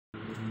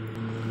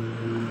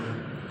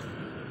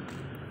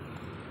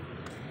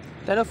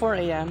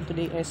10:04 a.m.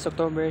 Today is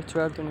October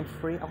 12,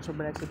 2023. Ako sa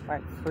Balad si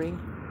Part 3.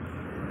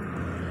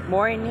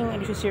 Morning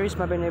edition series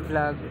Marvin Rey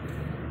vlog.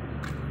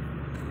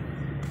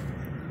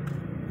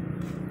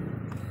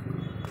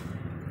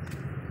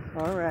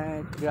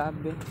 Alright,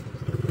 grabe.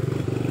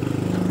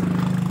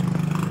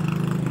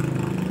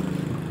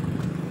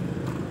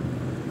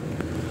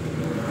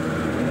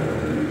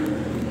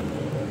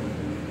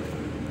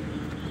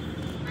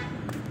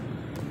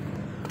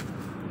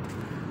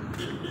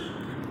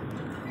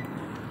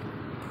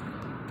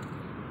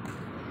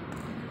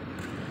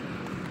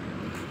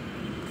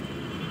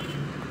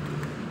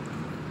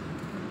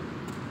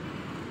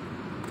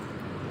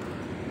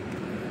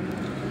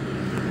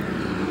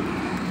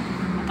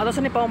 Ato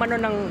sa ni paumano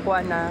ng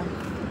kuha na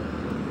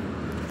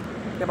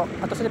diba?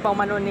 Ato sa ni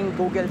paumano ng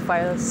Google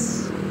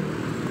Files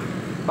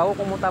bago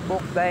kumutabok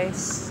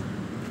guys.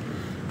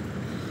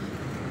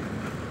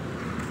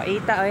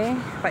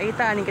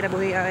 Paita aning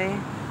kinabuhi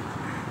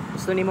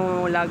gusto ni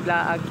mo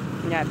laglaag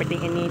nya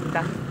piting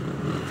inita.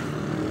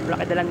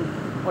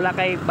 Wala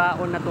kay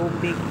baon na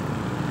tubig.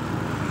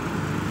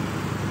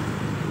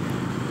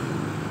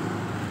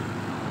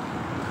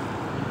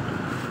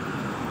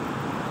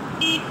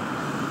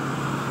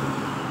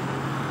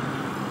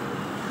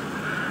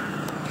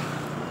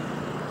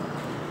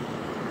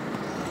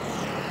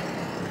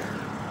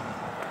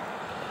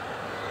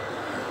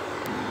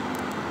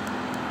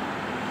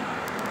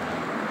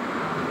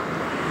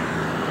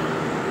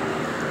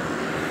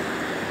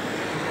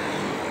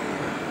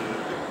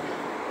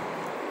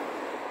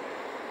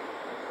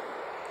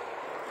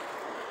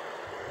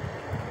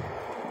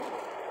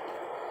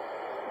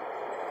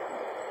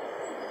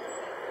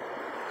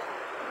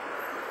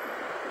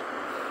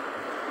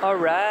 All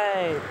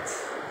right.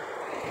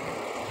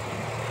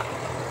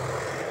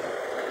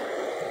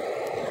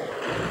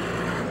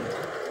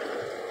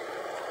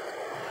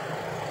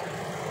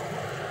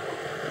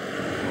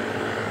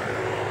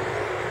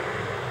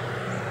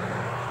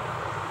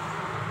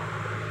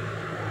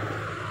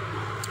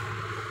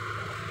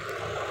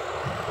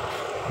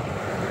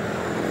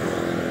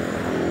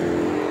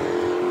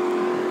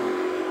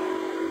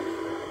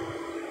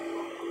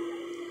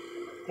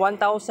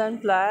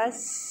 $1,000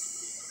 plus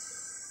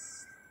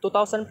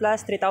 2,000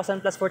 plus,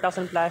 3,000 plus,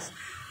 4,000 plus.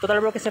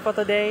 Total brokerage for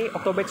today,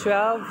 October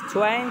 12,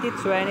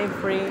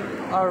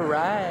 2023.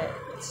 Alright.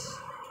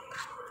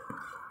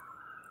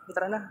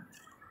 Tara na.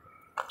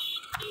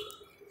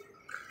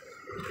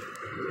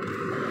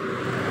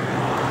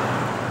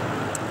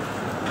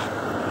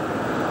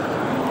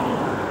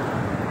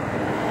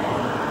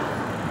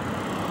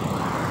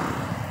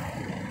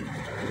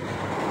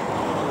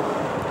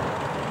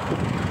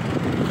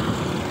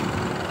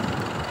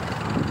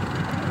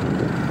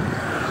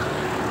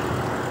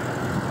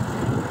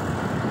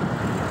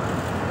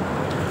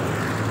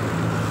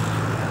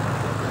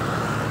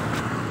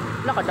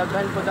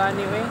 Nakadaghan po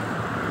gani Di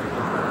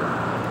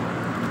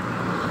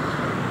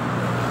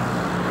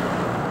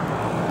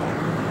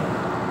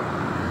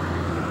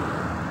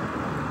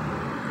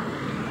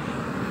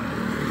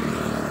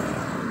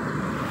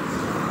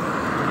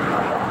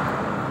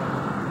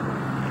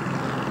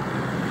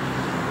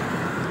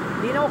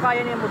na ko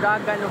kaya niya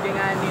mudagan o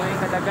gingani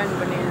kadagan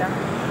ba nila.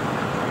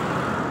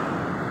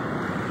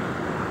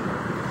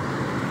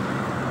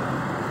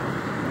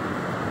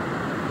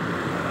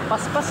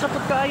 Paspas sa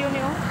pud kaayo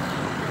niyo.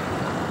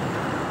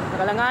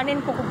 Nakalanganin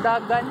ko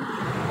kugdagan,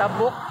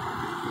 tabok.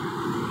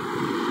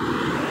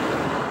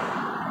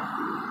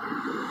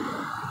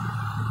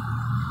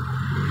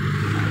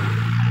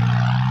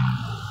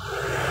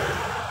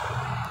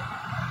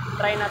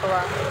 Try na to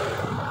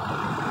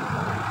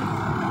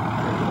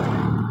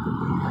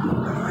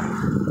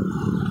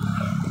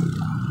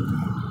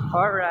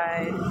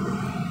Alright.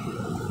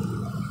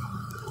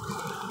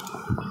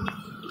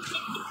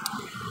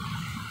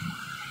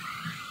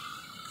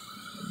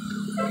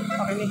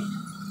 Okay ni.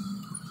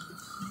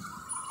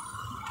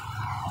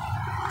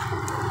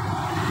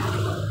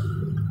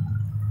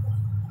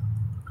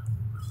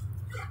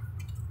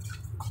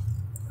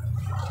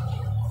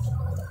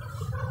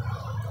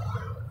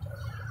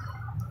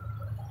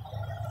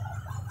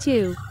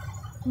 Two,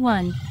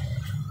 one.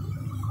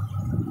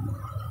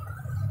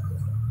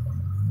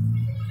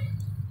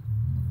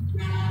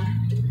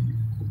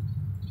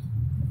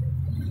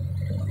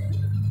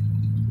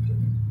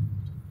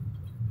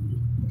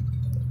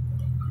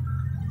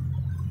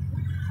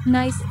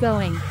 Nice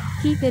going.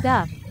 Keep it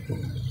up.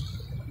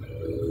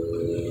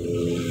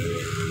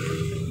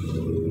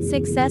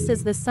 Success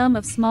is the sum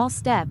of small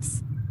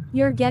steps.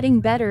 You're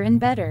getting better and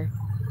better.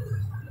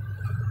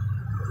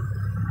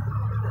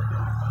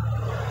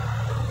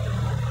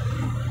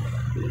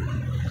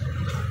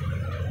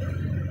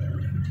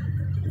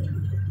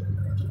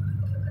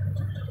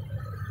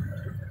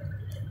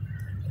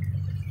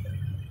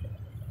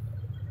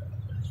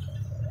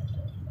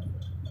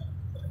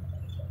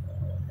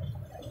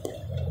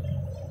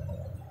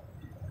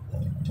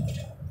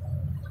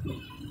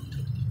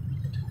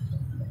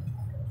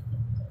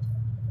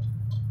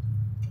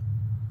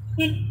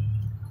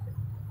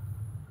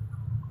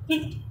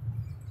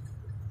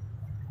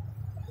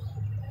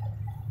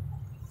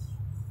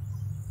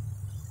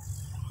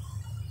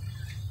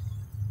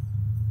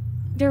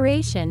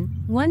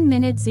 Duration, 1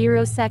 minute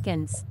 0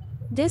 seconds.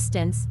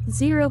 Distance,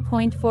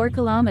 0.4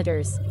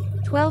 kilometers.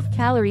 12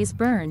 calories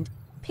burned.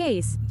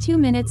 Pace, 2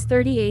 minutes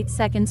 38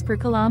 seconds per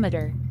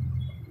kilometer.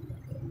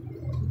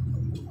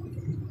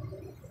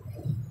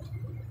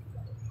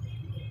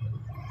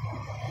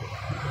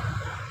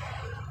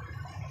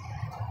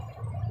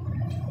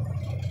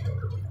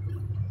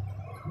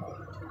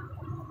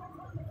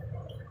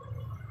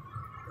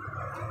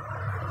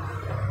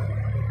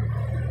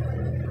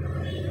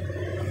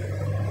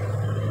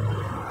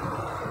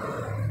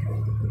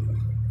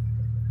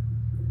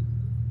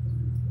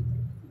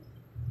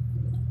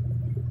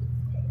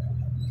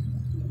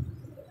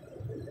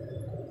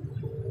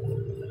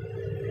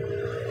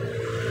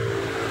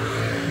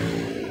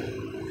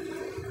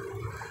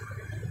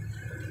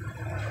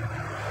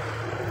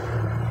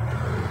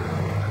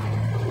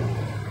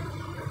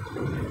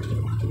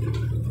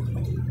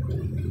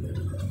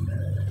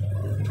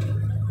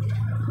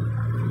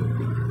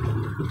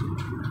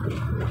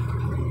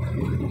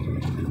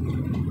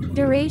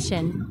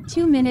 Duration,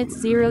 2 minutes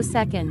 0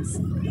 seconds.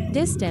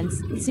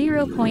 Distance,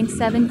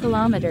 0.7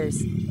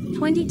 kilometers.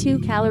 22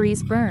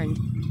 calories burned.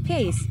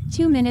 Pace,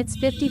 2 minutes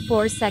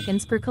 54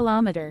 seconds per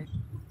kilometer.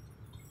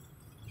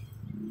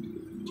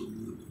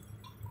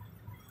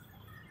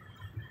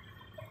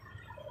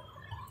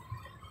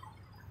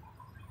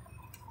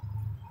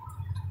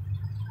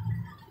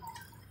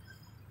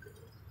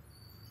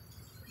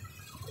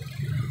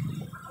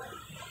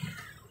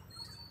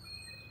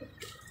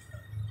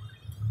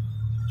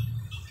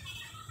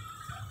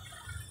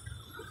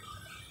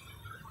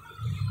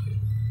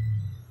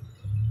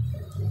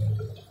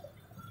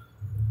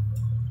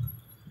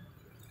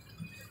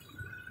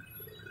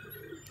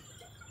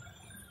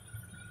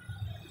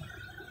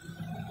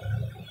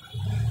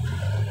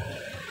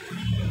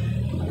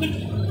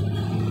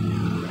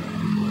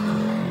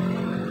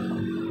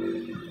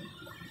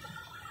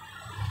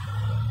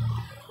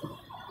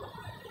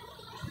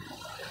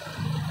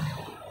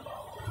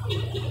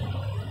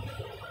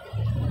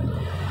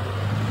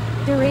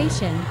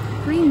 Duration,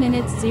 3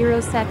 minutes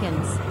 0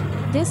 seconds.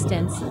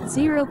 Distance,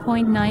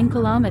 0.9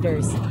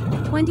 kilometers.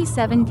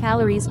 27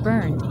 calories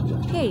burned.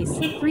 Pace,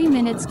 3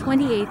 minutes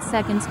 28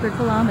 seconds per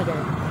kilometer.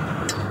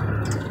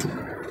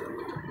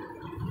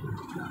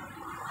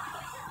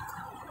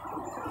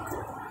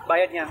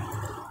 Bayad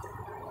niya.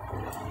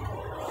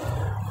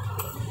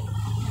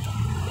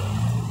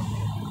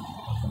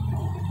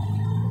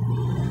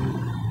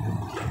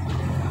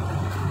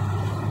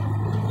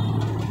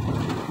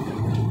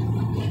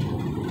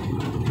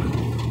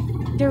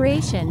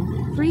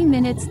 Duration, 3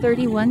 minutes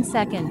 31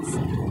 seconds.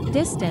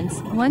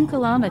 Distance, 1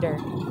 kilometer.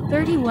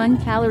 31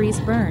 calories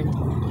burned.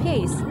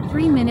 Pace,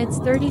 3 minutes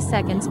 30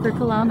 seconds per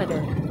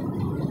kilometer.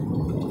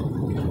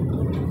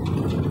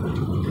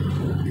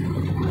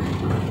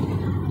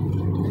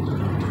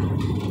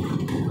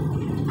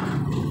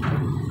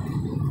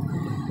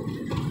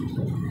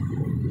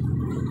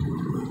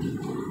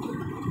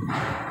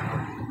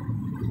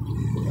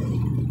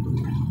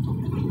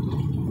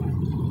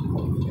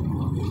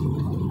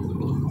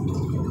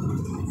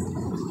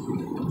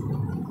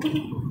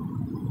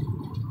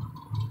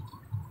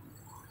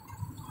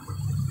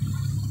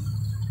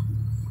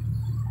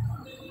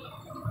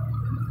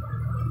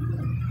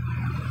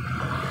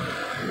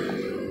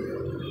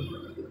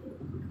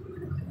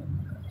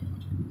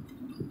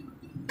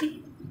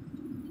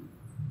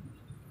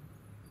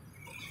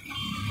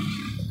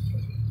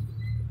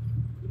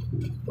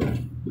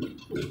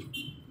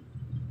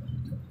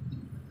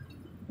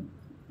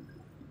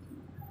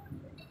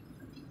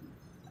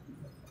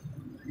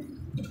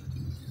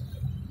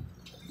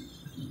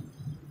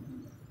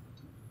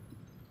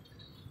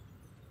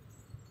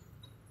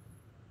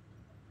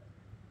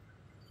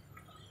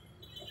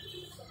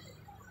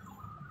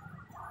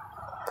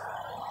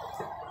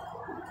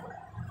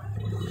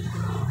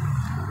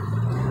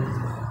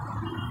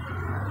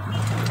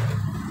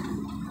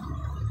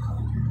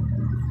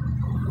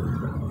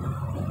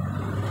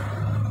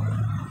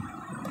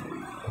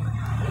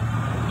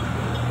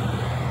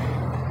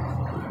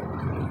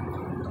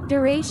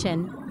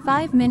 Duration,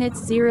 5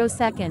 minutes 0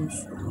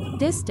 seconds.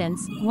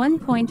 Distance,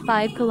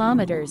 1.5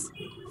 kilometers.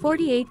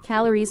 48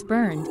 calories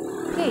burned.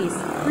 Pace,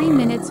 3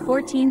 minutes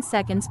 14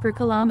 seconds per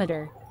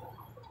kilometer.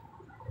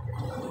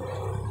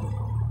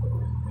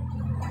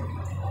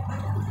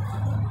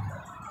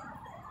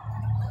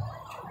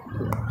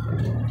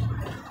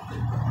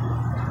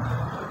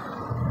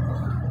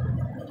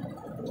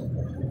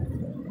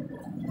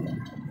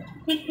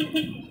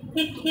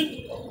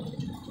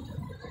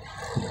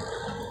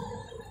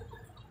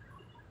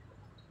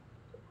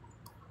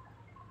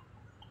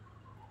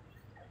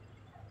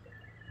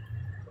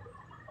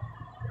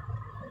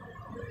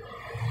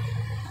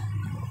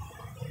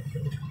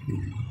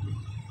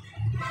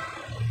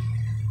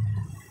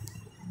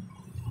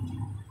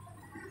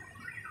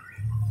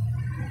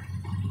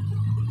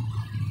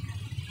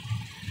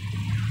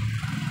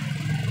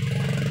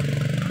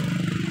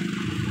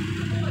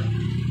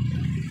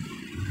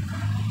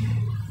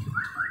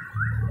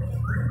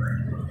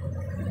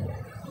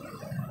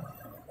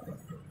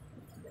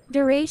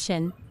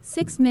 Duration,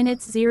 6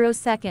 minutes 0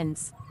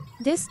 seconds.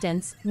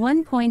 Distance,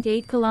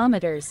 1.8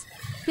 kilometers.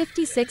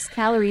 56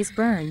 calories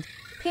burned.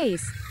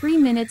 Pace, 3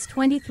 minutes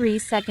 23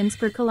 seconds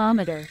per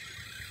kilometer.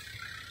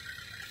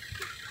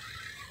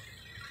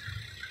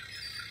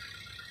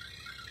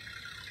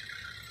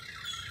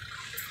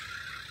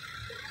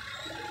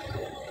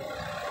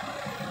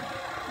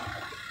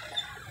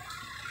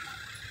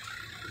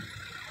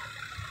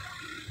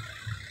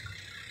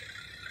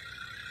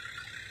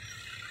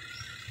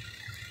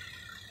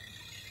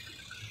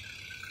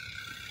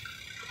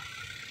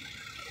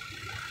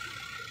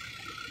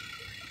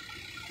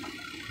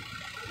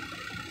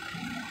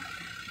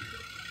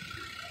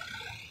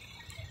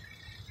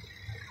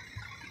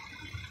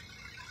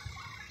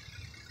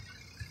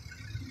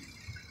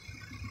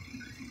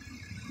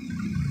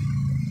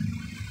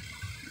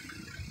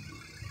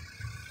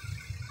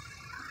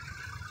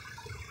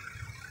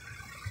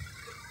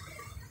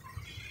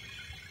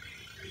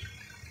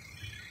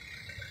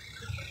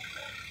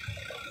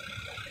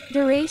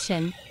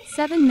 Duration,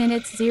 7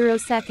 minutes 0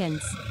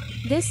 seconds.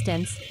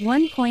 Distance,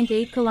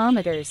 1.8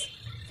 kilometers.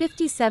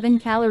 57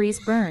 calories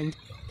burned.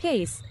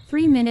 Pace,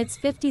 3 minutes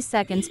 50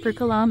 seconds per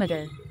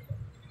kilometer.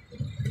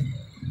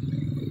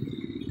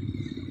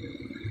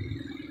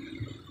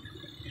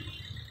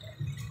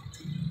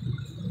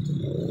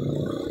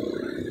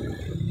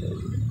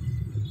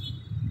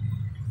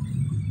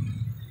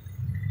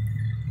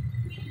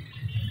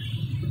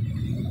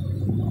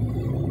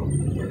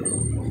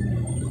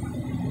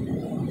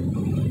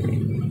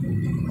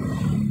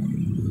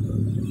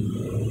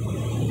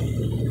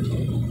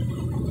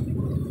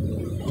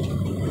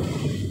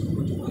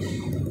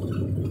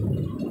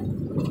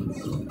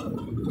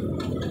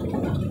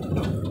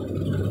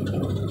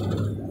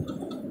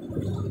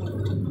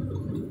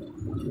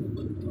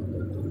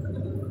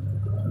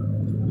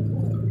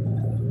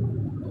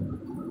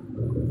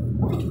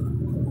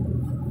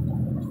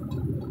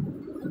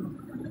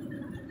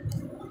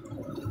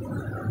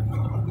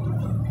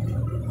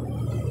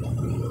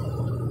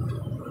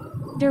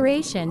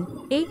 Duration,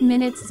 8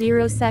 minutes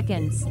 0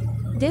 seconds.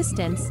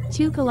 Distance,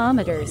 2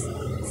 kilometers.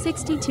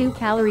 62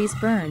 calories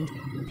burned.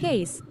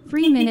 Pace,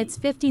 3 minutes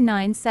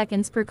 59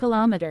 seconds per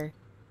kilometer.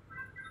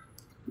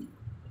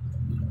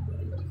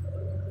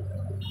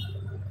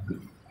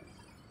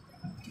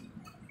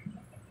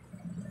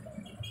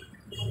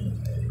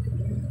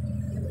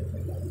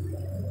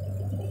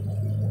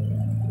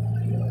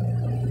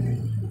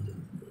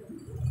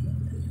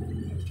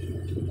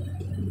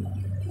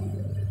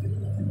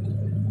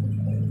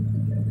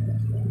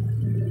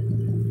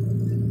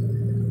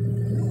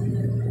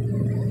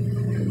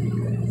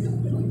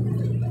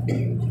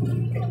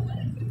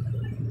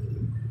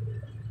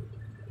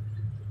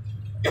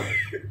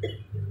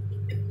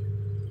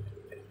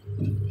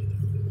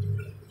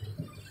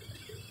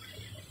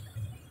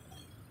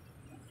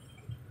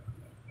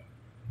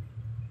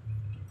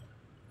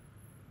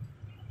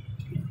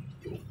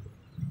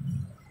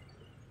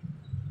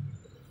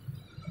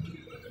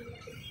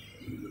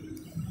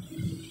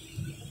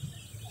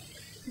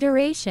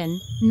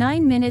 Duration,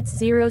 9 minutes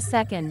 0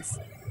 seconds.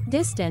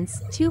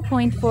 Distance,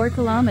 2.4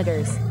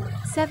 kilometers.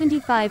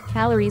 75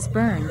 calories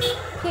burned.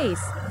 Pace,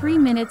 3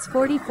 minutes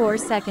 44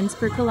 seconds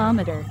per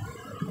kilometer.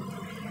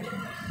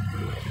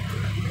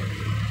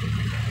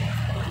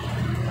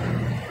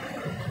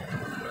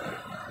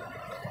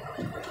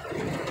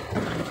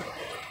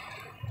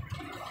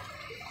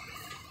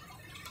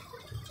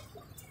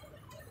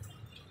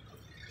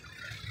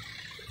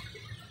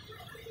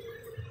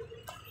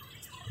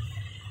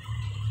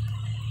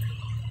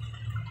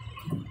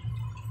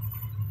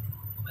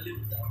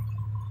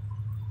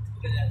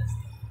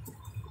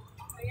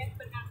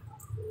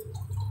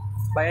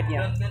 Bayad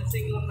niya.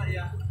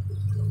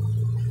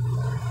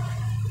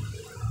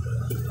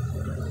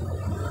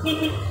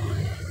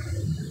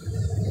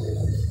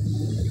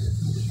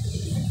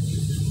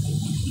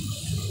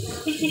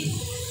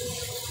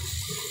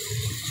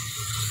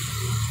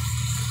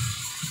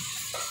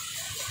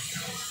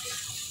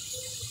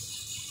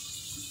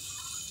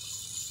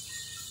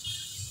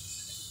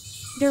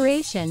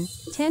 Duration,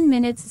 10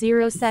 minutes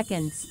 0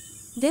 seconds.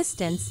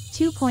 Distance,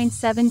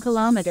 2.7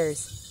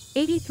 kilometers.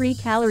 83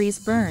 calories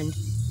burned.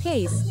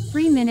 Pace,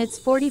 3 minutes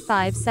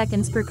 45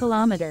 seconds per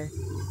kilometer.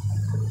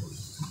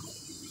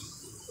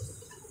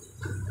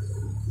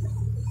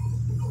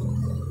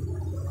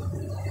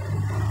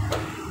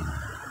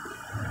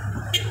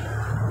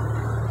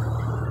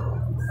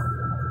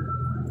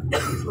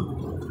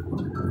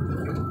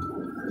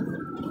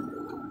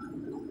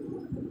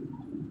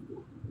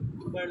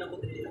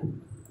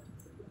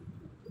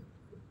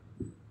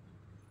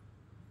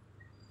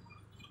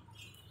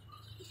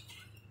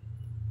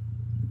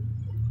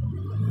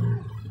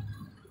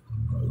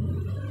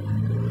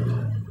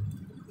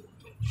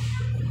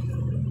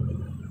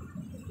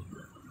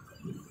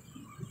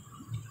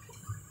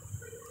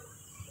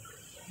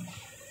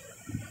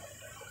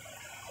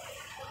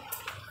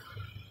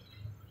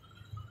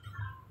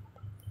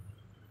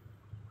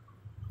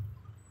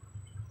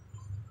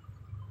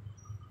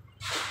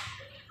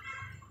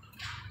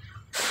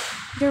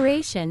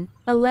 Duration,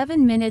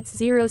 11 minutes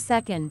 0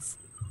 seconds.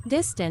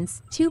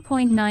 Distance,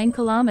 2.9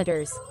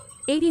 kilometers.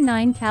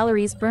 89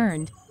 calories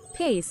burned.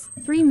 Pace,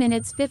 3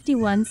 minutes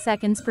 51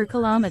 seconds per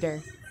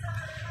kilometer.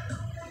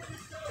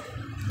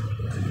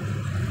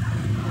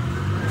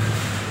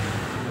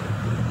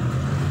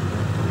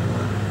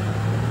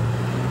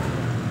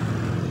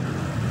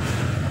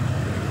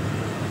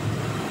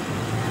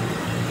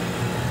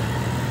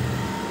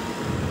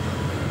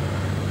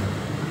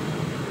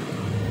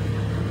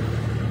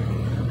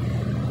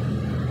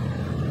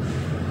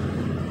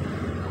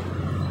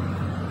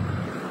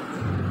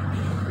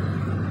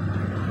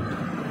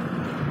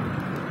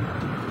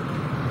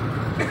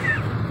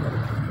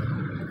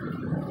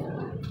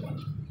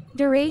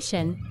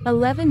 Duration,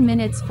 11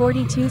 minutes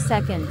 42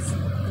 seconds.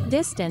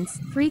 Distance,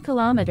 3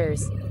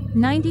 kilometers.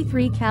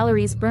 93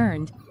 calories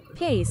burned.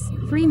 Pace,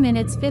 3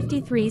 minutes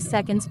 53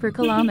 seconds per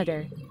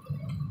kilometer.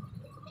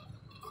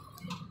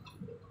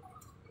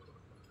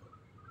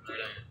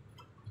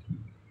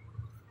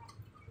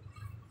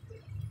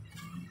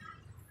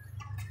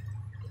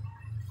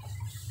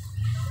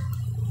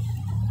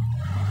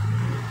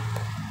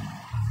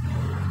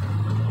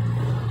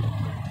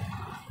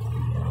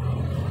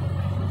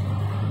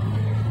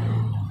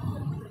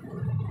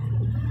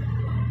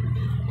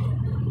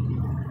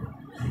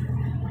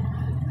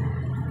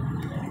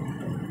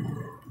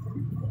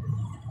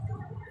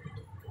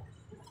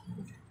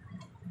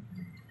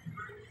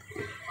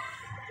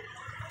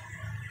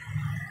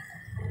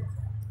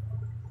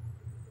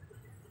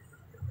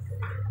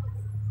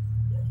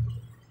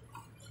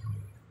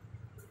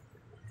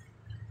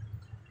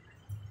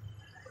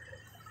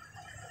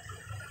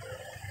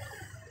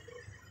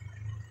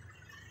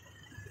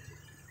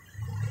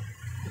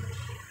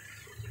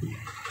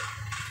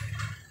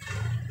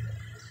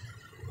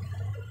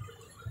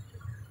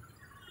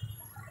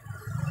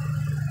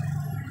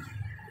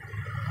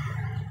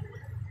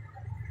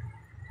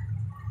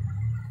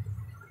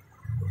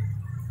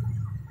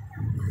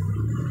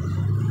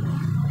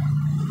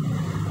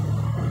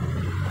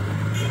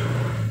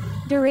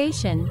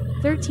 Duration,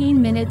 13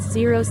 minutes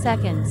 0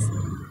 seconds.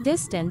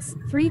 Distance,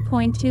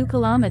 3.2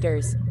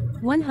 kilometers.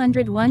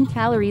 101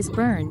 calories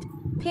burned.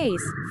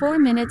 Pace, 4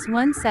 minutes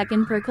 1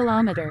 second per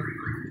kilometer.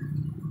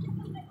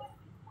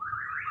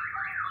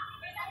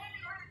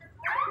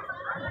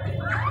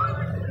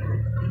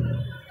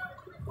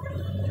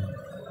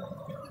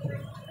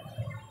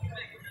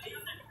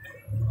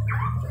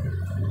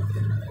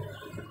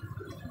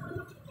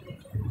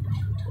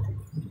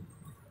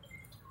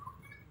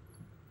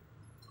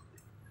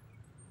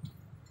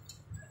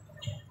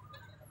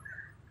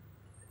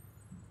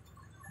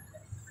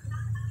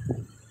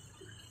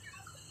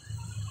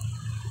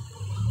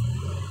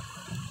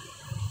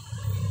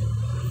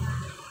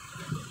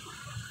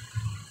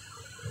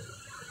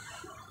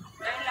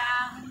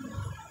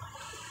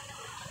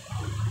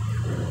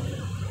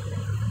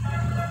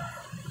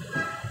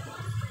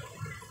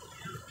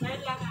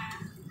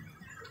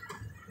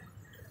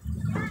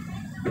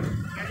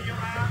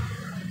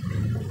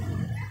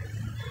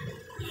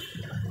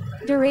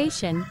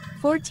 Duration,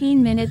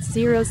 14 minutes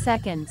 0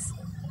 seconds.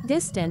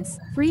 Distance,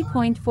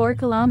 3.4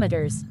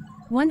 kilometers.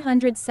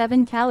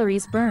 107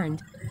 calories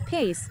burned.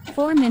 Pace,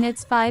 4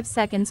 minutes 5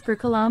 seconds per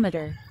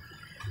kilometer.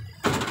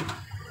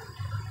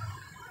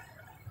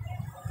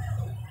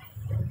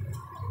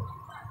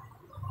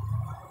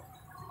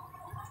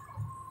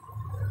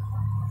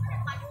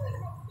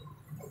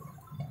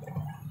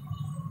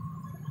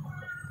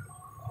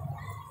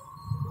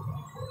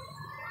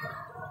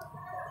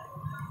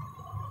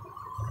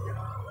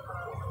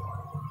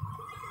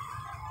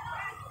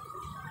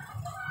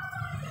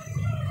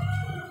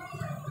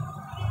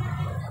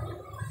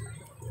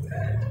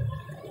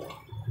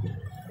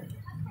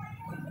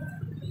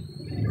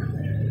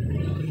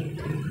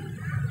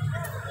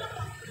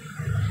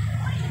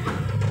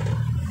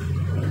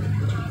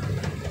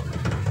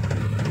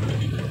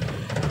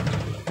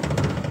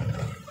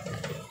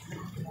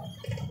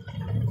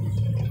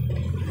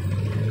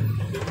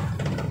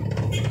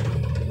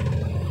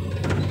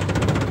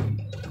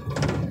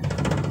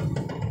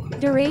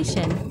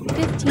 Duration,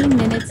 15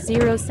 minutes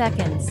 0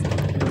 seconds.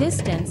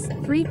 Distance,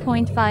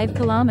 3.5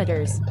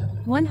 kilometers.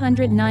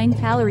 109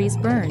 calories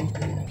burned.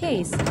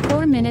 Pace,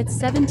 4 minutes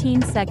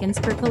 17 seconds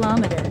per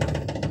kilometer.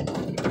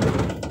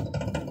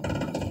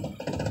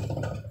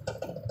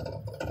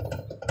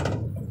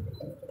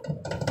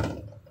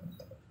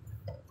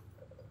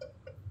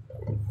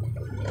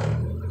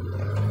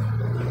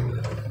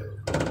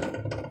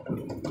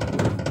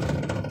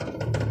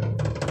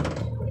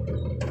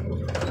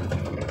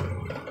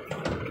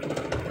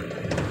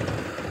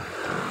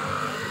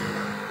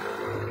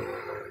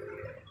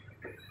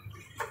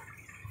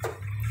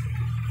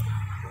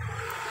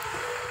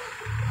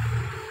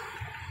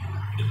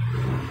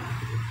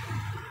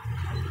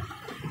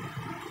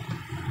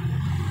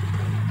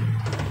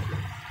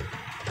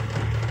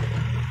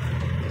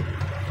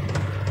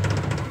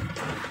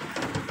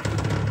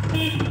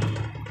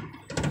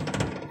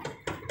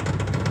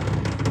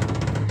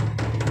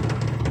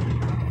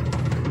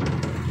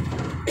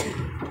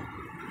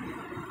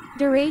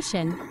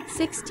 Duration,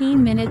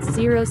 16 minutes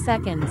 0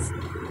 seconds.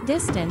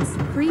 Distance,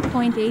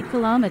 3.8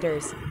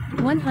 kilometers.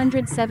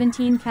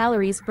 117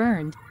 calories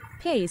burned.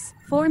 Pace,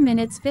 4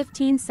 minutes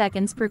 15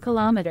 seconds per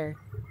kilometer.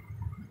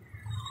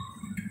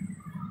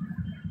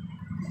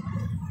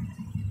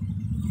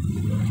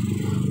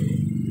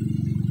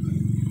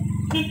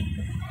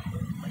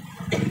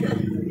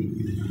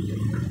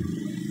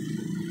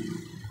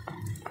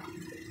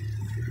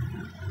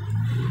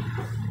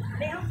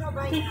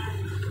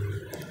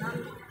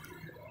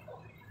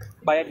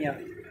 Bayad niya.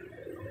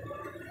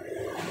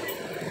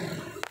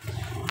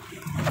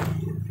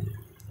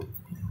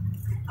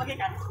 Okay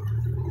ka?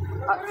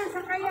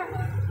 Sa kaya.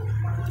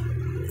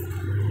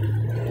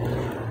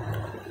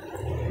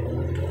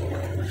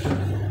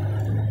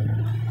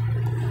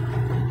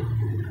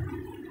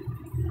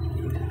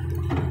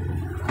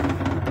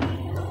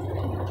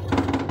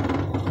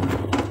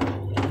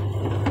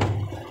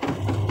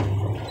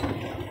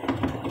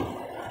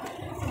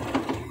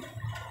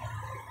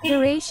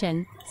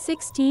 Duration,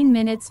 16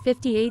 minutes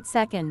 58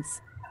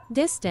 seconds.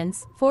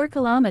 Distance, 4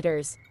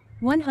 kilometers.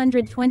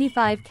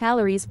 125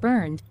 calories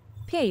burned.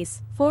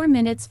 Pace, 4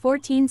 minutes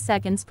 14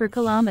 seconds per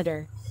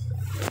kilometer.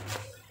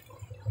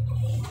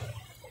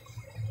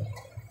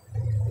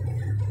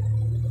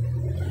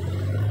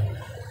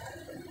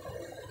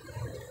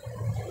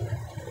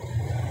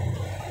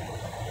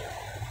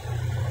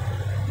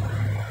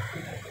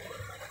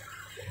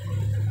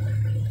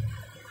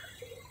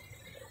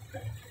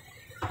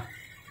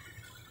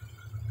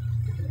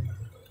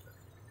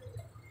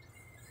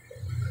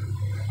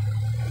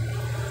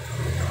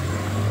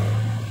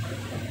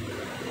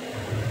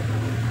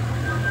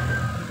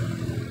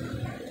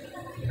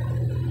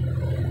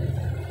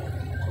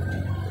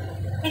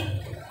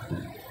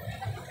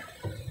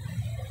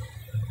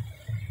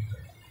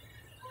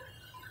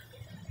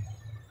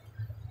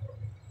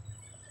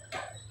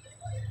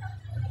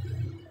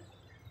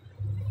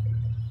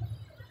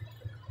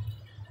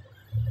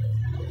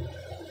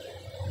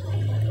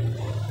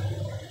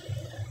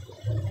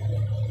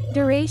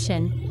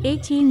 Duration,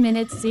 18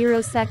 minutes 0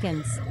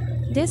 seconds.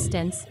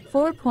 Distance,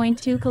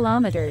 4.2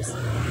 kilometers.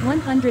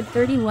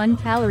 131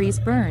 calories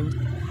burned.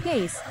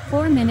 Pace,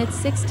 4 minutes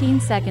 16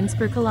 seconds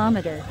per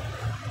kilometer.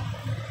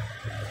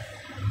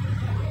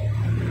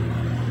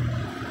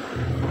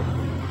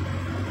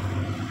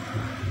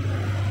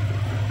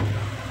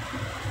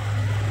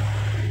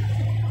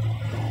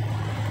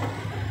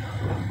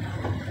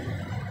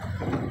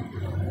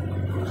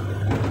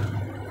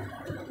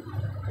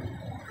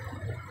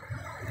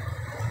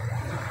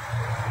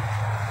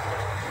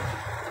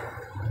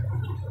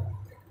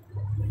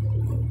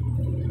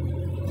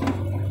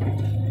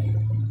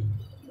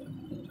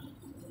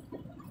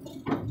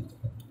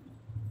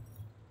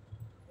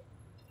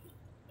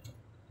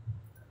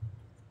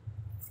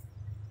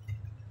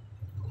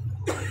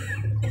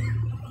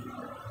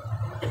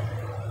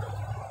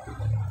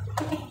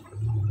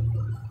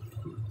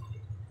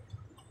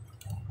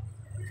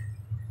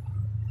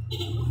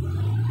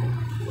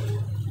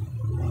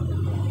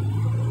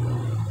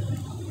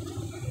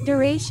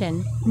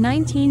 Duration,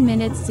 19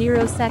 minutes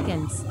 0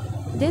 seconds.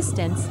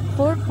 Distance,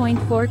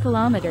 4.4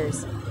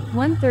 kilometers.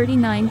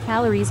 139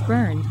 calories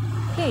burned.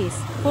 Pace,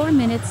 4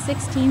 minutes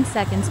 16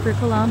 seconds per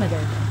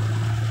kilometer.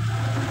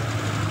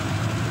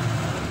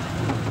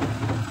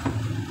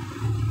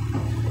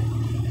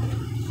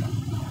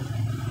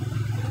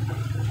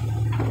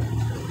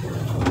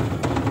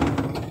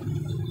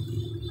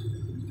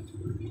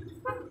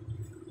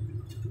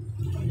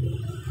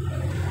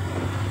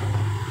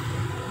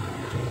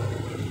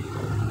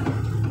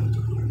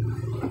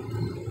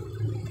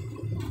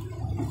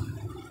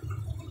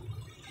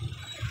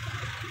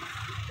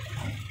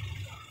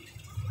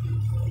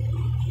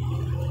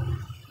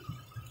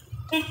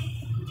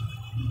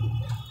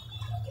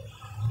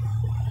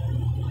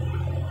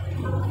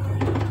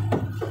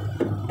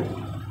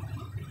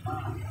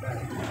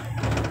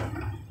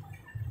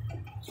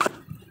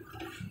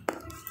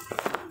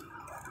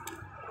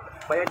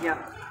 Bayad niya.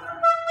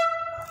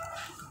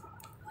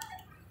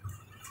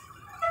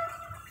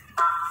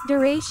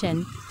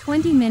 Duration,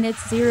 20 minutes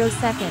 0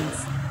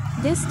 seconds.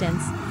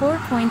 Distance,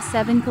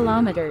 4.7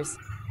 kilometers.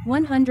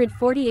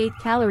 148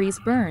 calories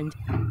burned.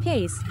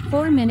 Pace,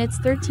 4 minutes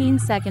 13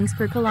 seconds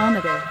per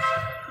kilometer.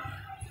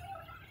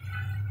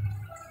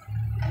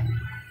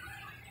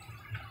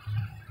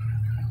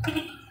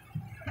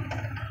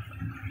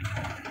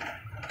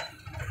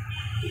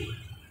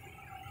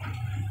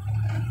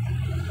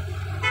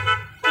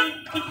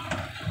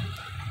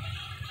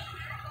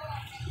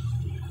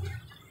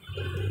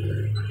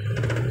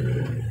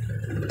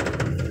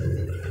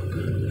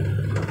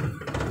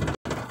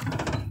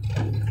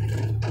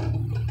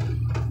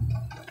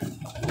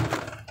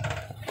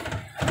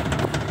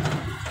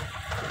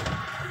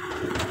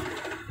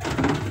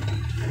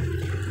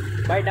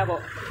 Bayad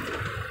ako.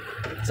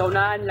 Sa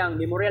unahan lang,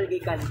 memorial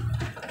gikan.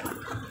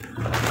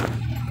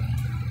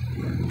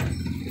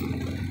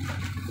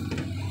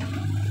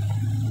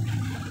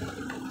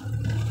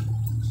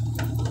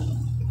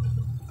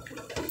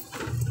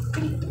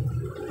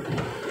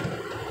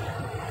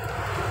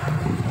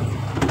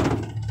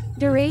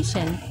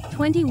 Duration,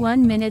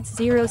 21 minutes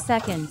 0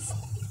 seconds.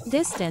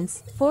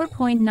 Distance,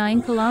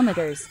 4.9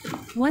 kilometers.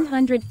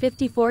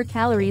 154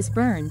 calories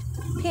burned.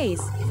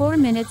 Pace, 4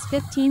 minutes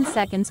 15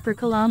 seconds per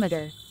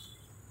kilometer.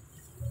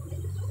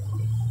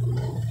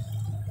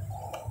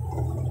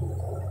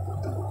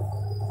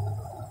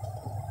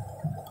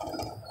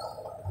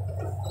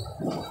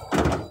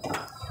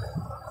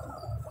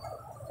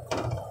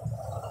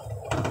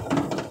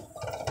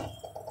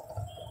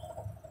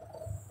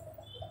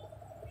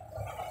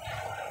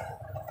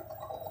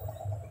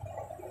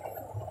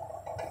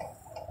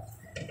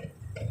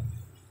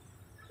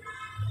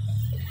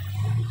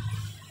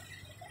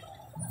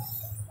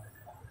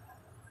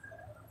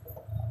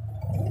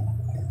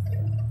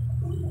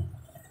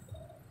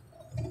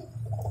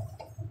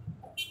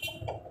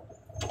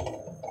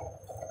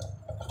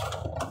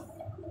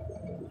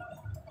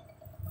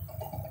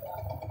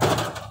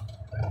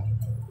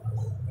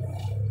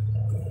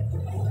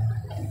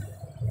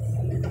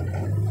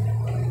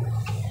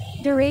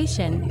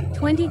 Duration,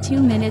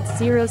 22 minutes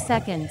 0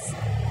 seconds.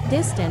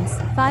 Distance,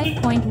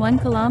 5.1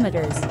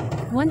 kilometers.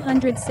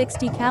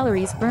 160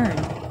 calories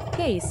burned.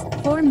 Pace,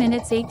 4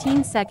 minutes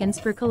 18 seconds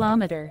per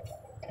kilometer.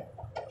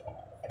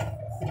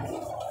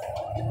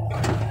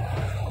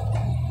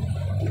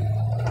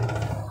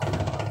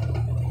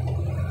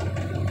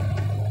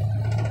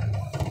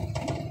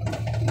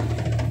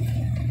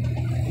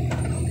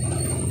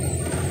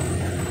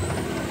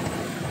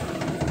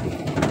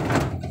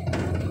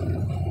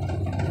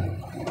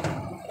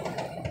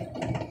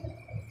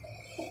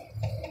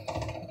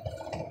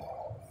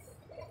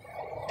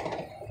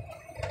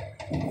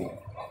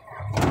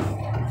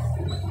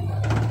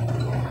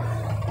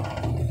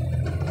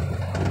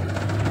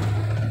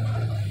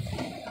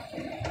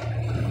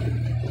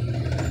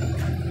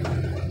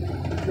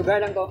 Lugar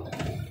lang to.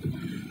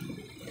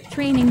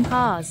 Training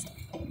paused.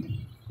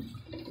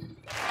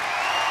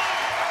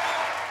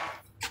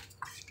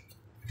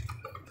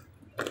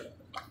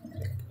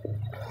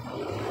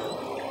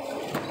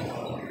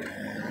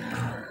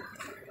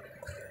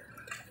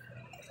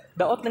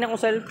 Daot na niya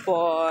akong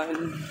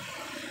cellphone.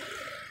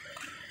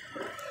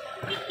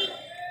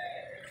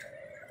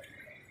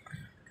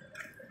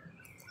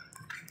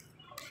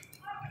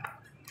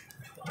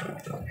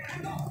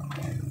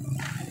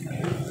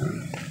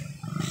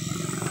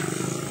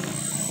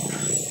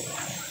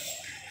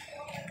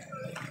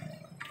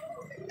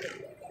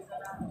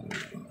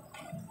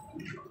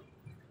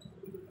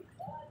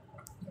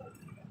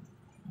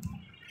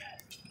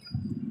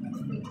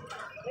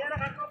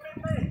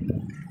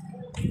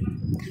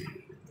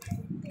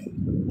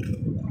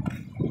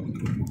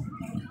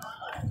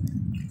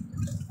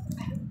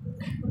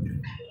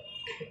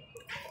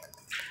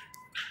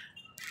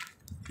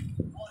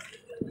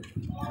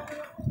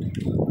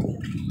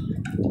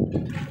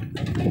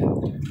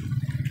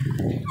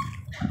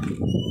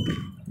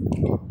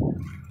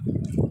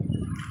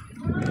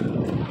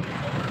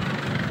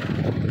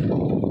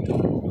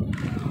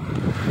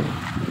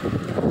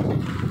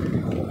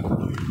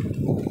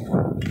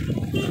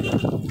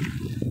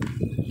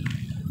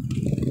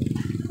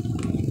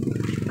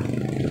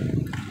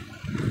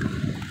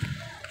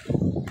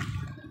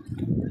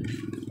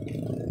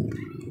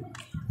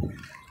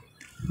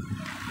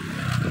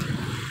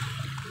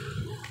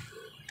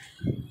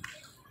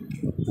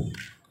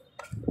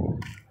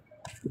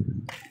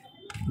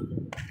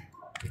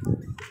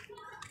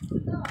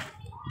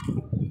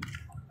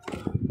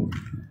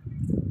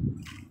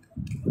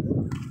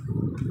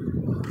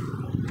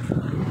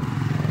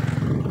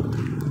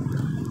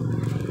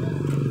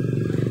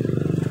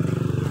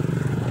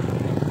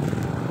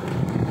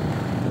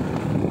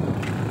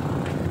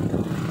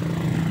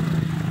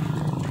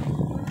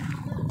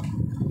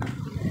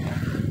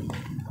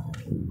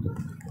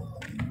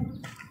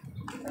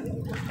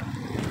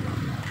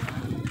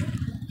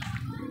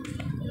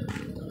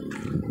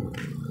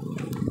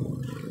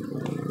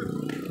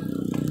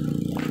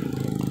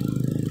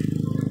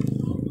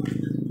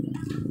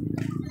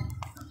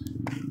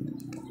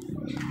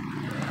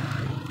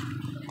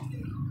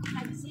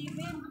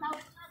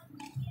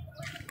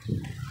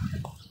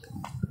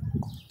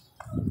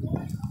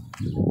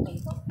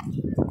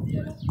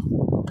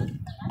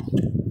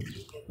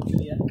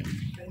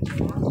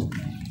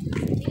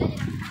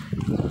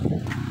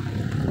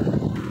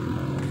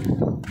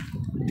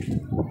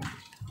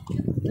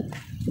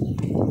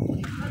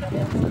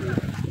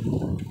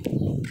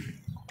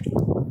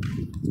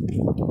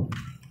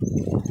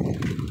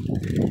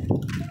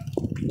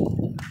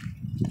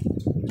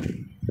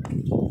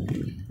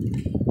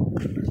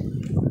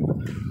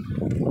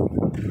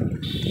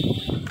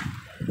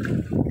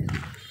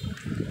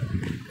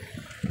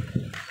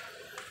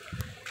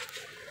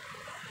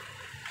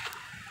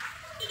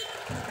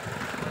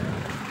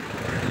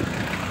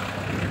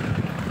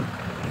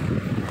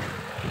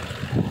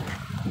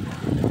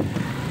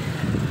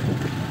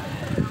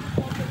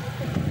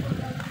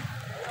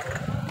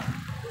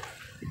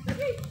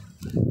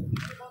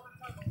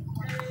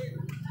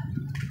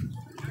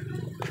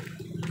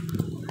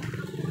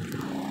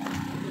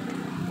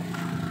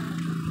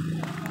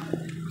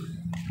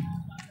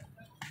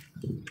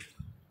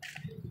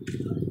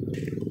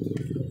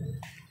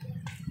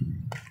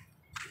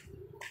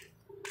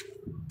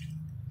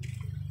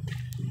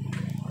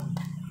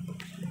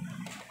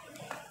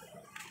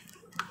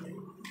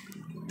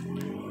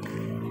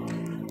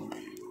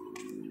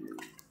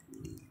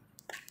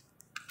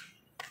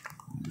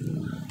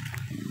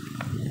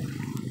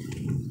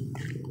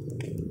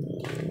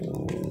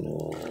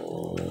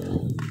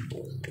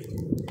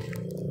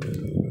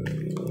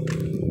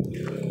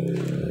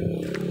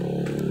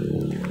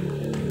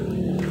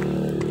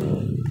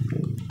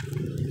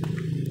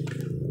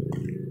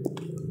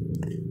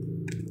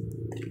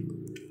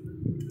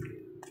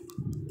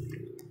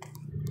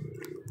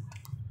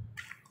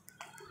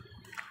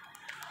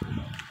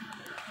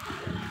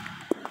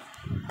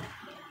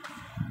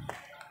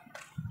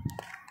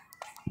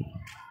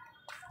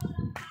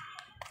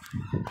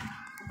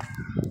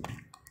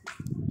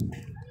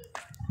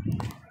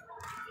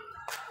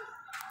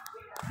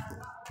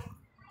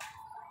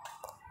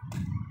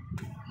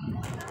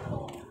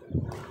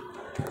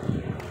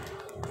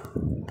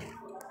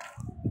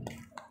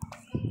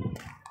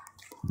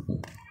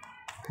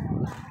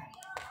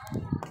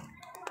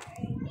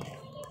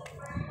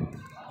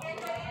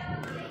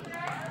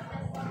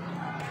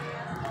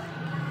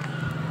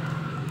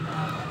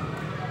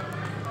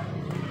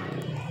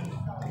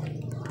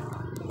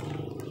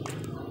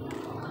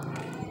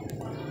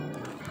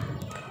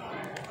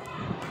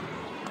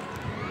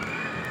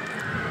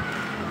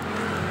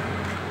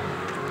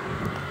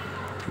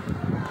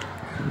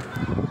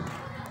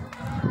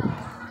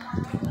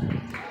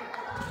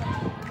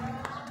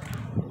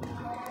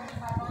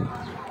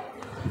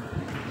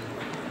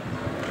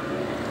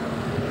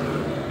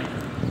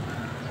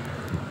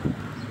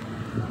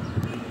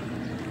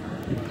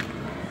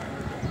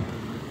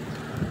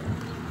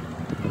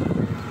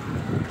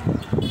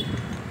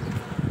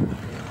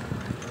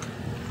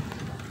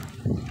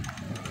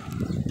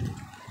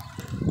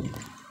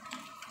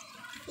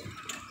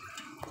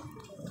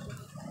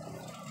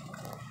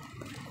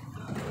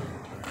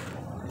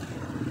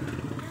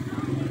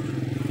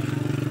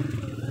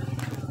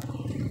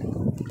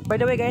 By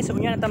the way guys,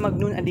 unya na ta mag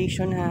noon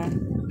edition ha.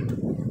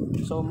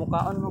 So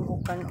mukaon mo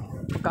bukan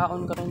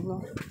pagkaon karon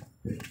no.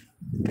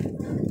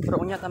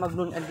 Pero unya ta mag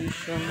noon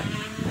edition.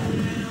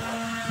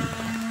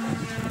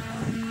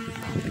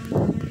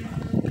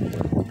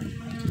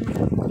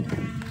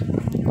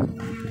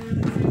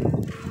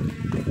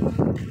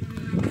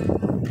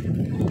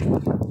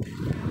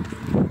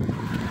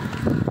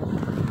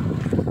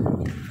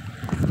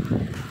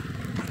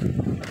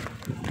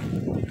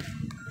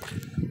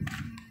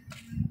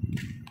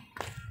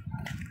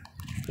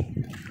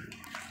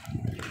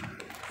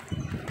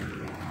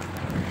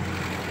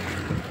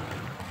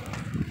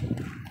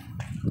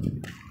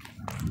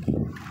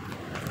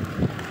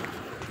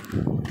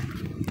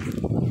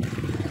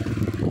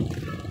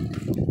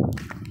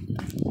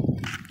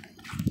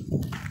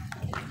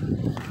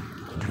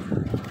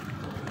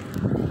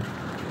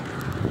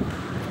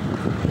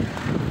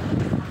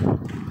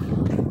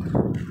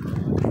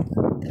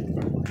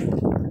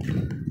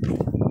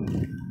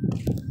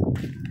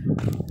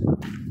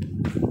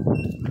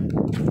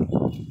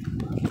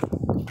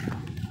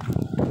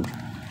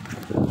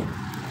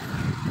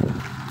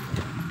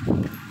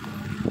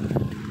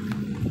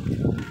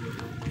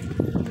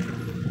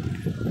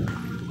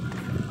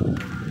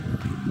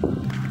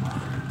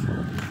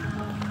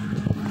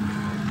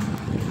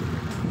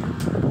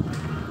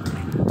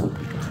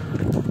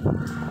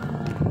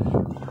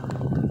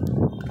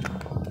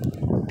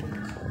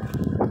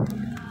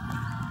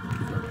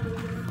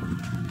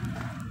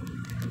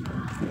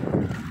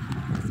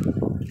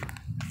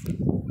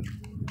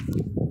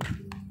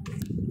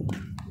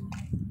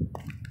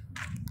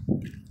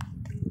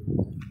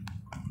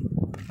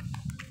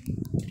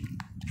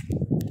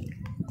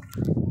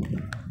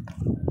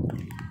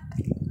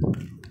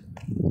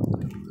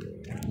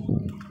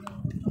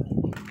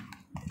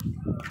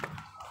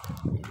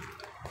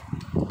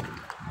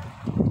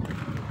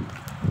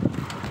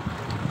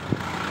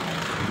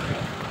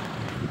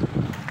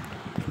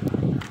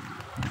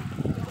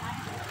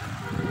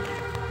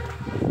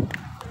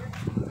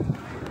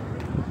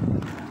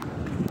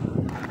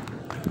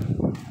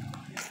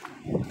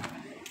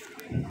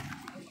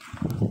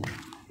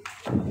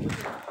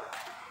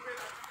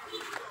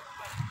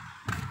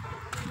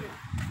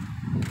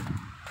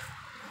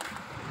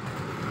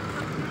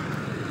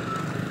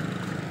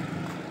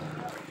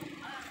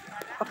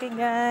 Okay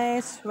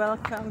guys,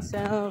 welcome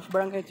sa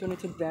Barangay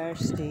Trinity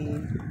University.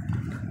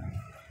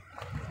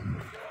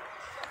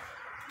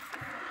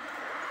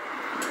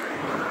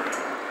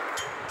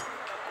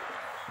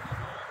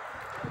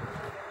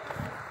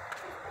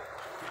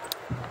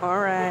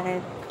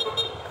 Alright.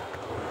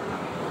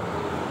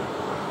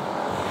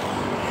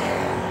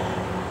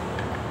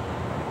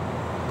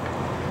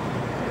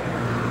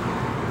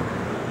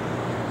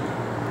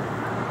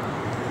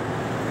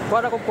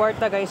 Kuha ko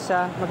kwarta guys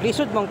ha.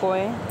 Maglisod man ko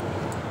eh.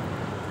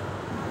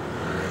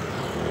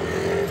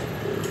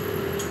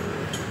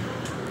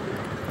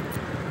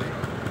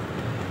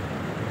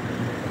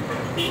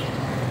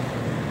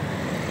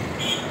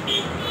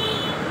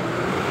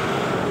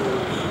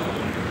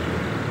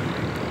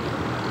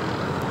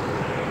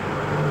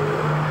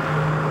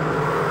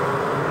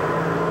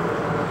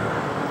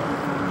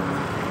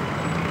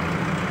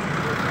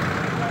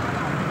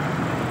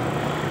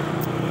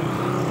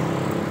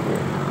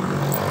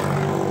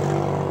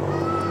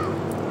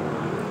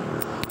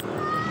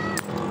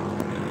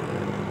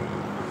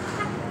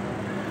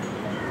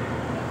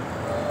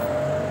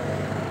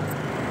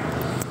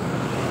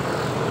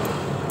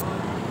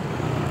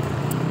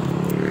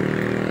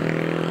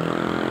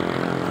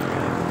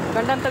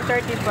 Gandang tag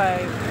 35.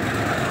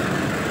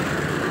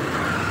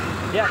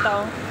 Ya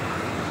tao.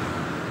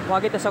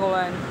 Wagi ta sa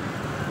kuwan.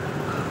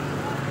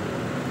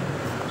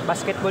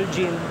 Basketball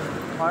gym.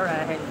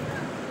 Alright.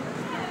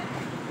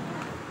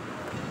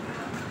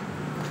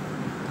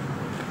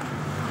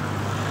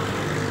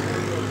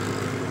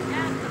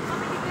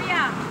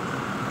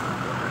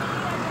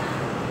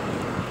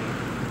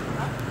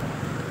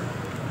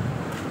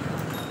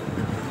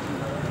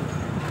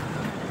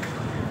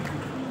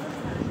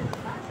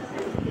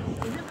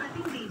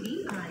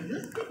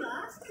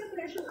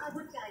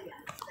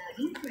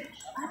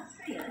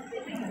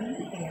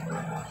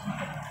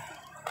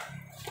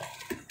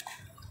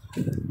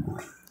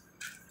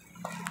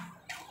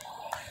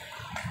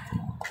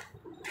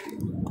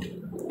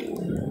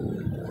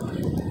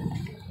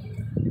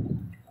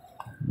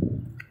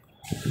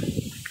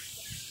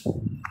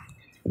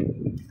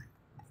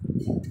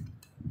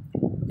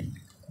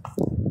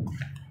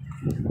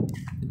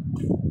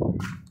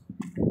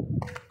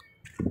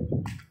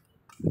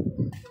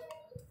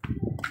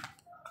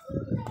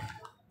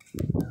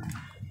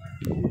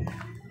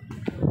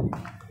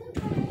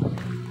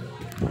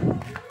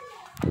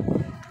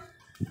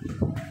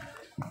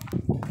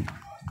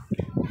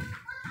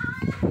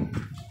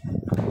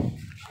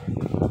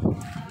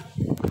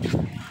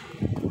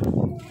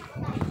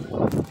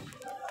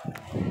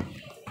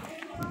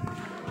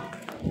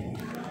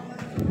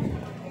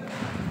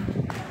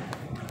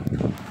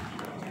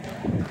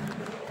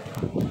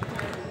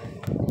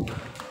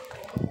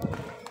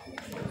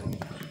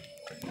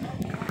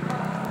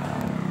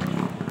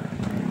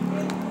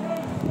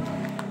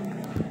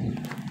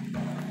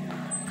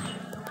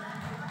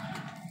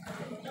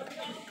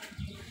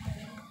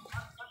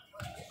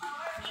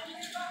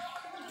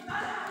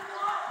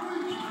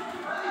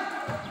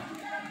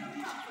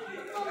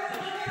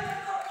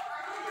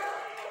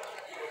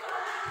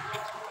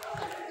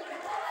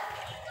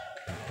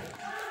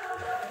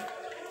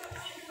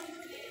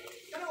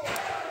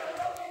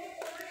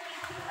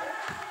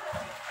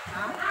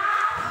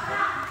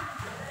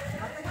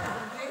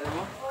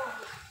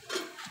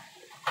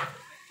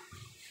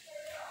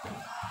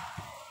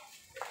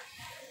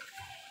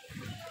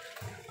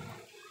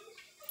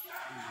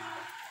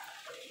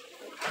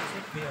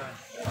 Beyond.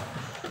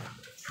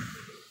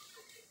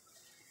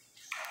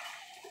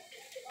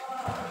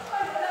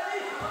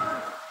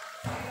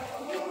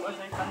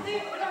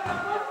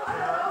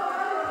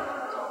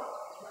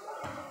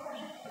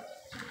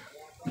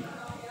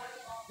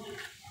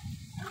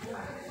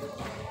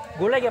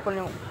 Gulay yapon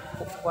yung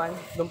kuan,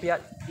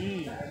 lumpia.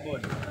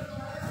 Good.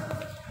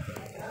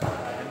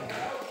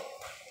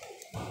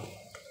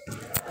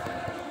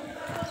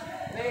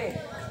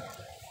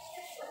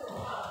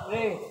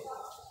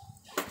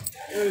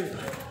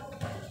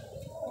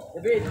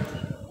 David.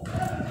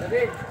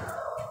 David.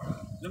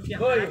 Lumpia.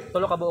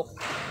 Tulo ka buok.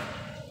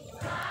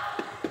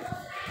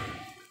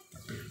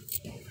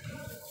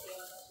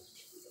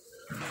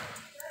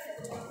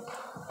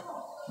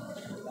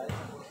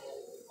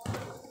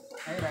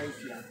 Ay,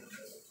 rice lang.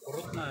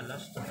 Kurot na,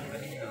 last na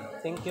kanina.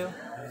 Thank you.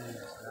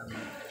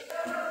 Salamat.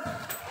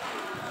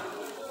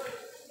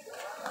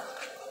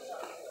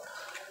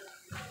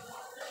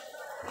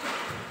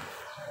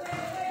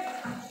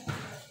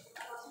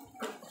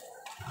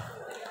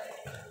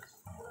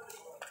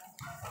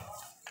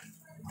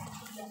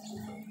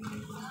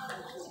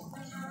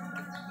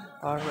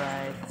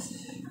 Alright.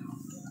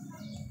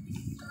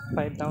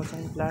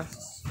 5,000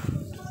 plus.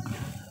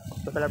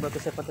 Total about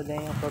for today.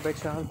 October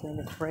 12,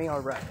 2023.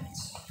 Alright.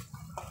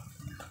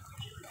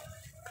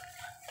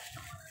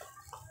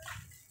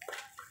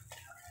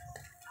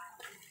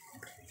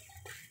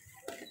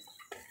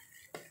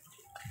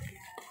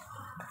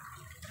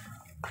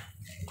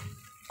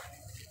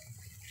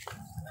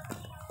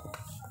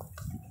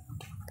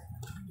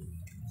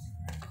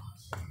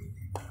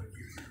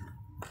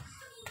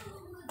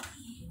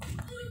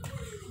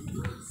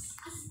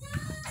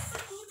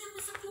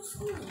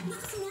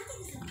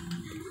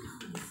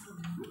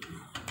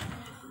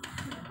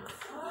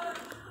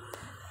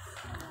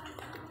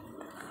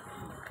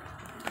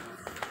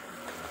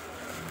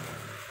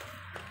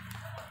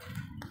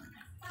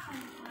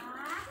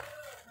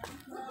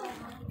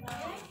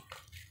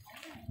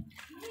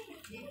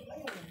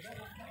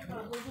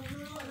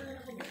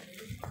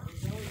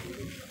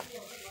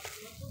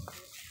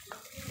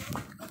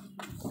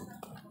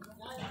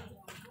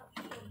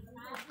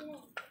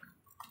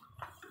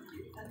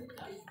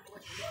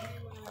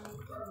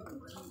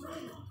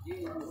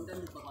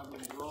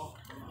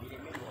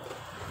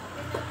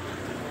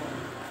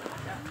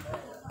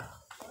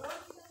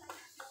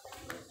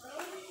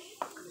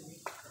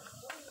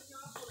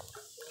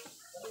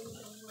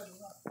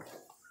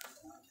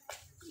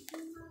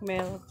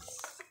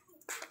 Melts.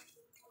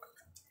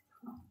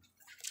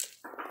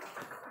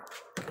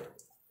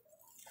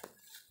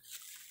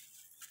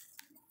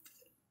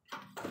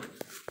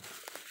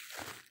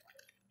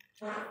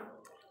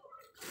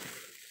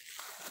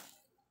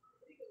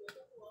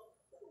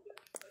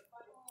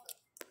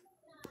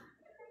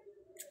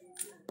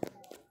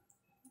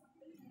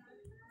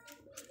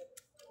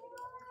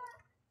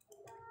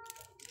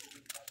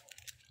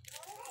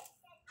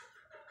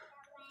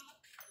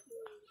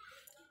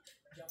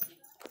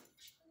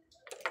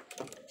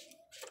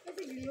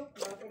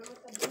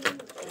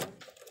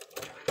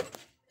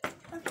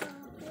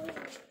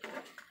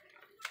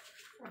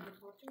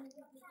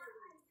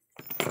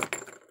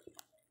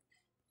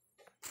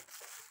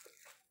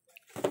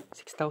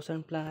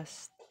 $6,000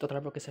 plus. Total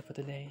broke for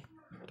today.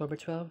 October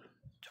 12,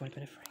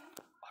 2023.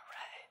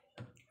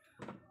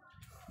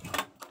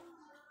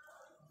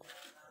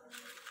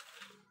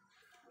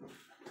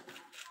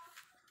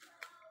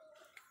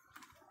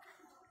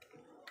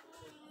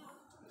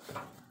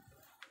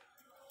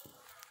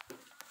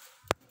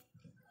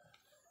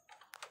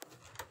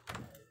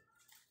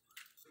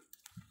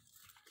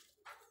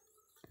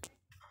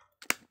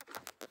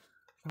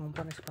 Ang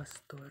panis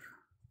pastor.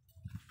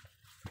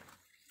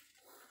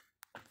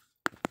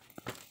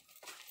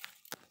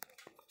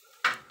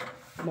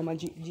 Mama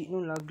G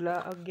no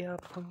laglaag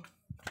gyapon.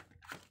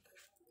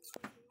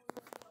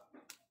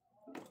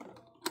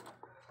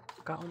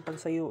 Kaon pag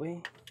sayo eh.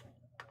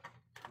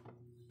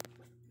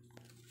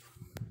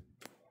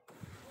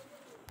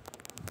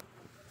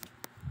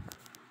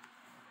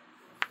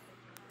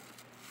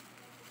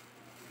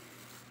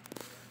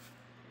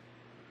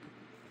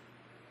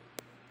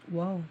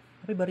 Wow,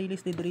 may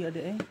barilis di diri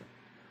ade eh.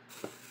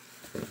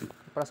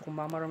 Para sa kong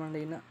mama raman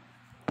day na.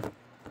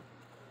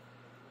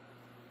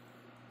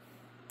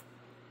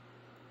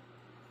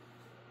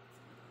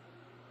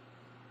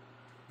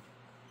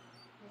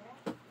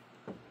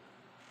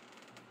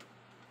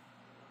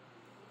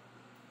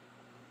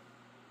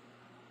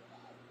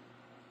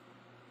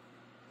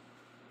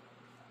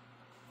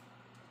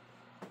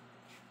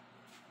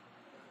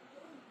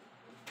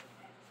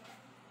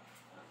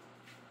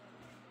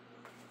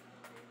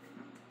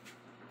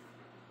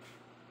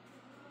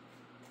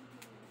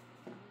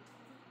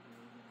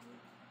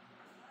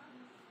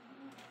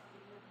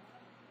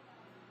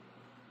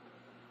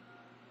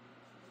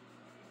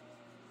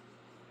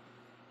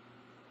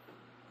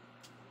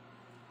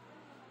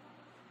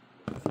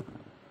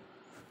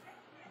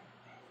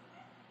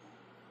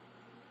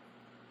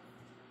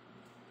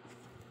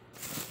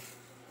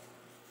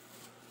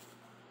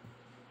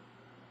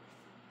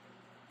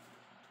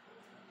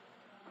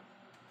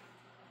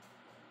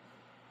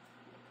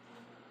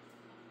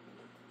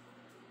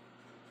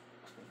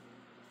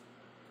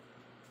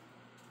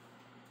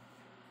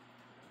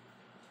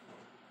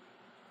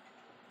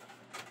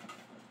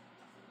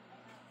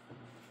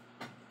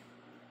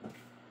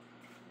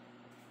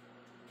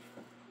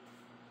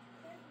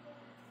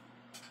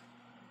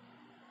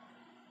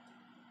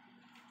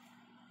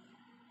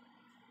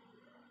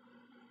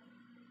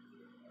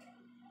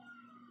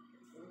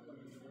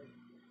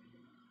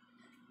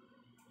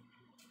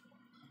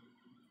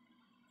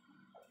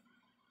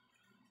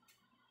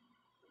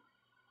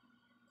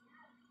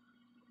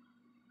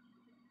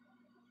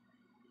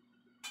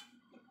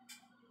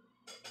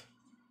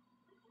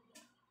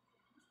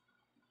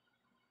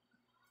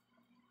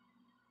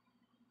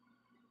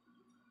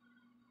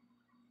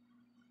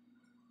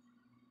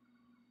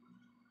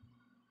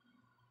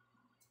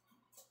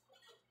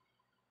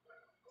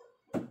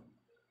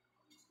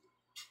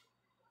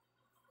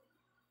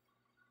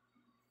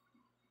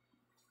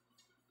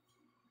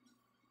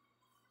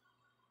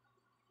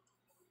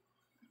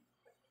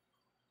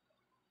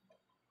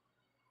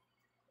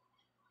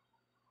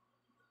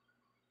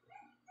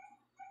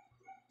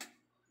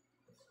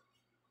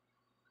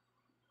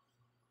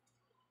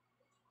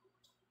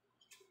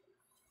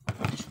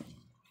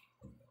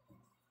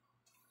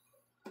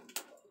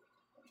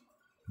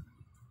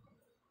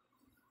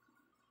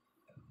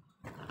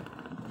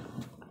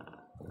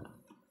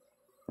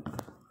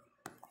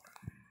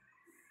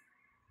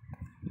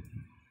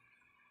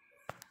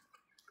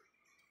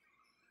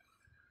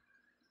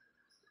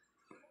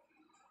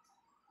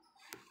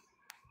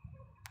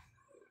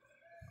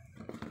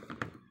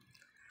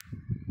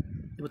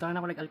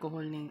 Ibutangan ako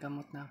nag-alcohol ning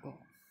kamot na ako.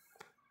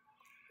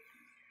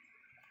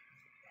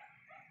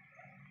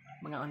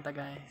 Mga unta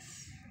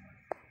guys.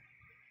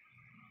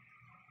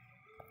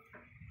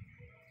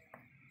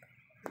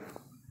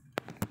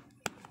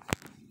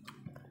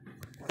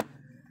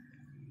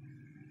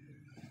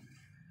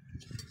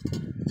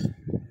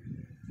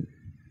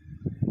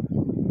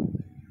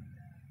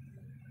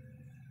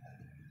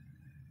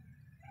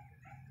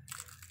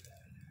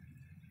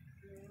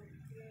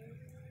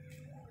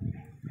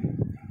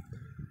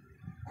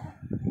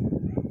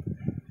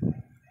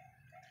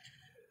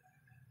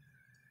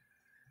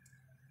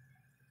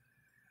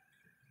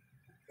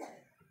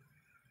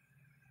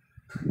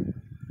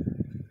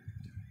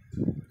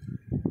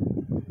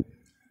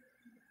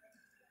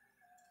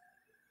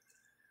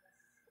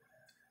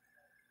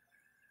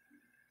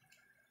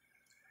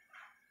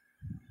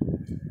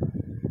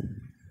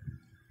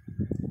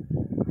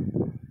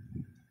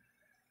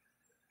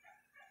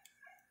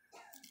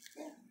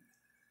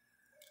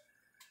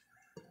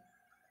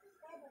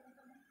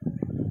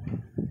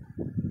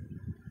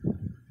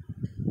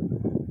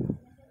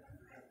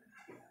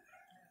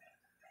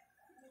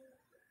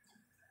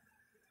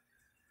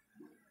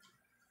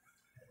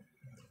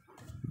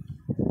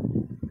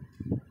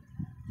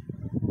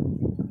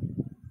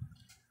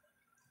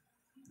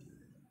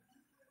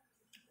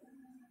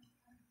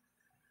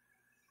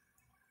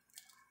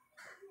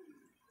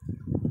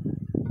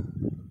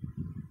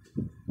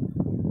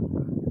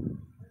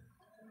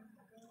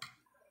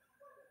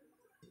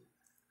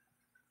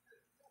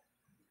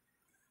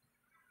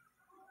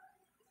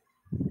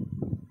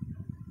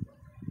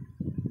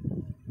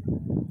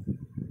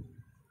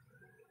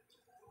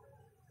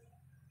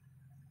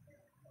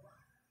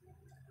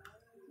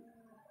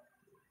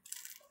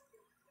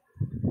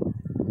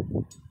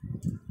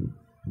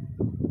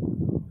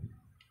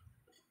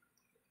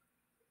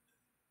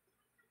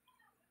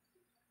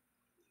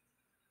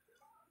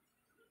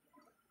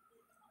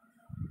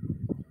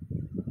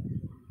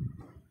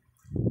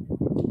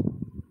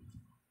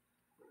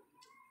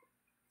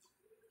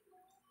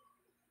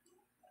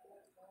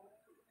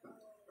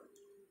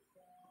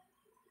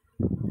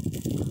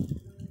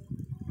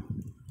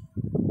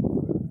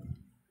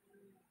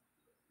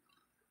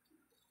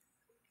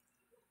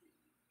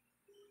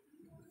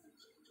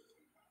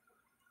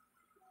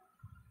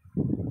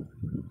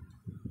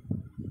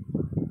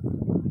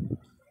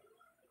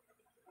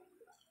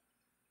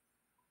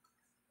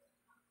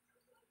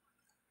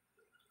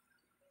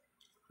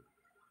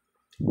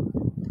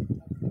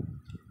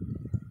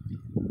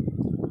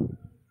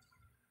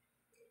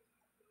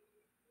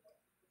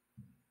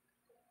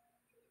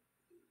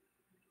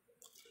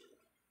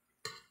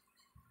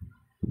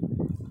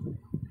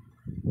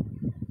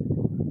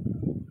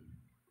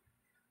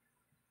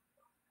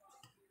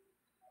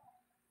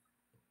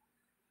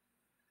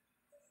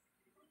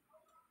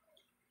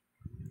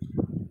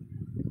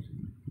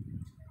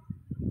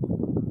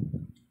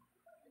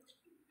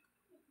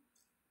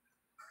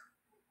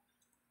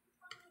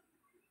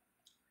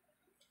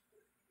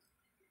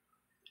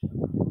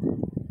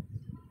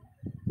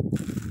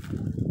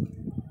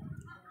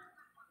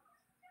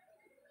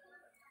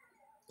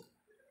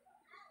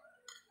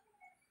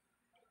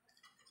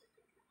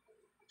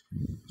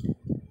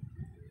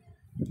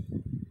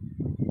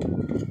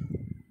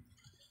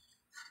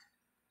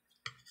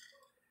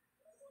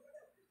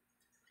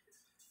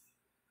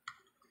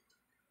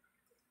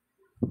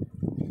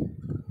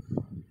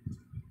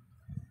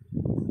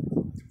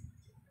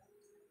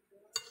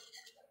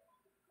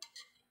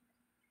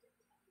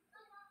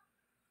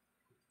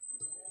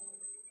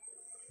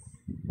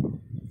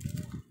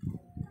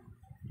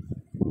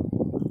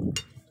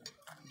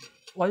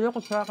 Walo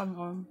ko sa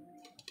kanon.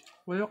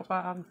 Walo ko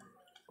pa ang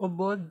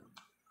ubod.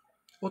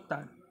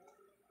 Utan.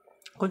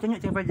 Continue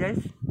to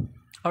guys.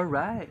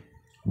 Alright.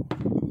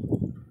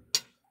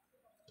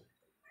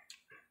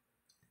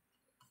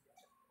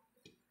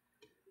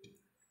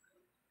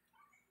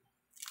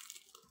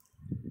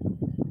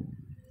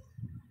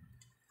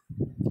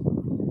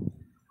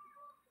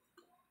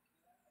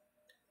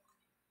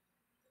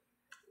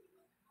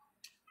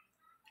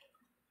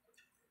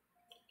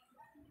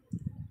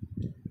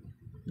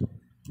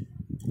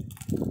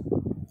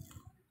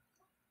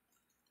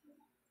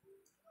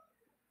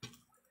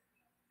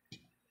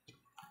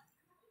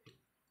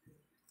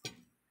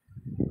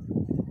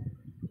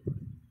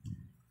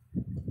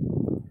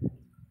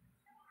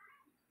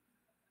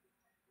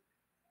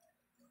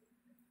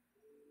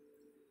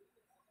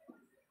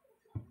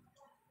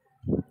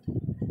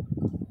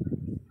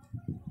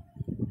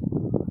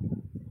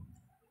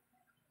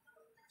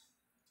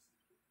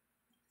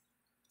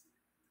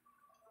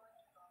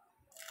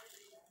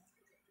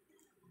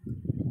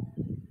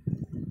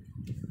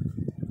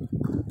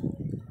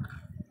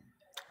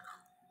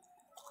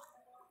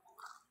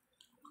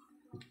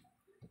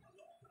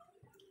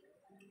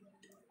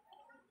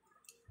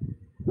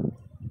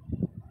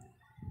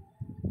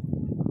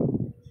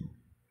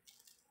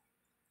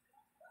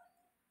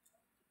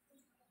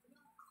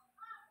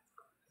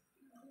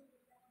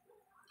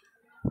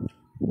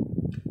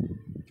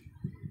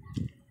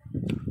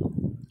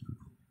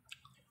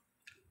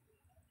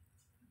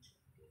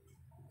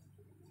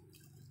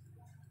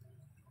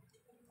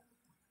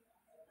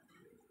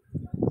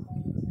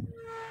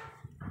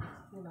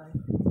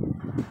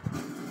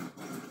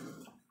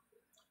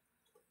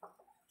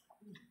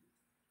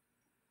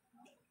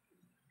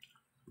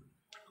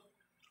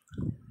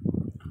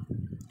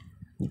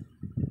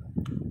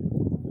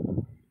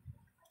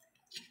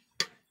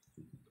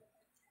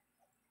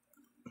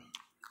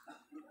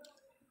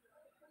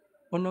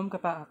 Unom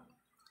ka pa.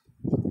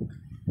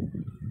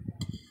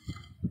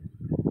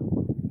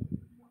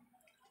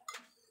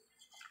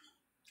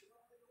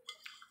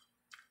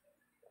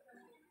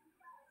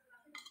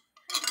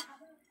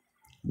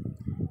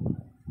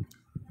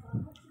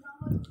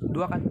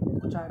 Dua ka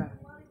kutsara.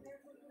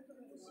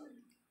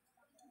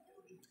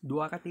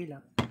 Dua ka tila.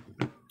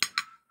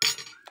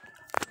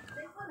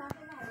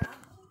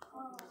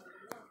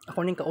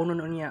 Ako ning kauno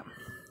niya.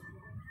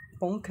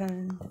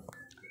 Pongkan.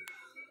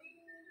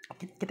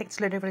 Kita-kits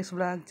later for this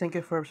vlog. Thank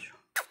you for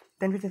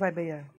 10:55 ba yan?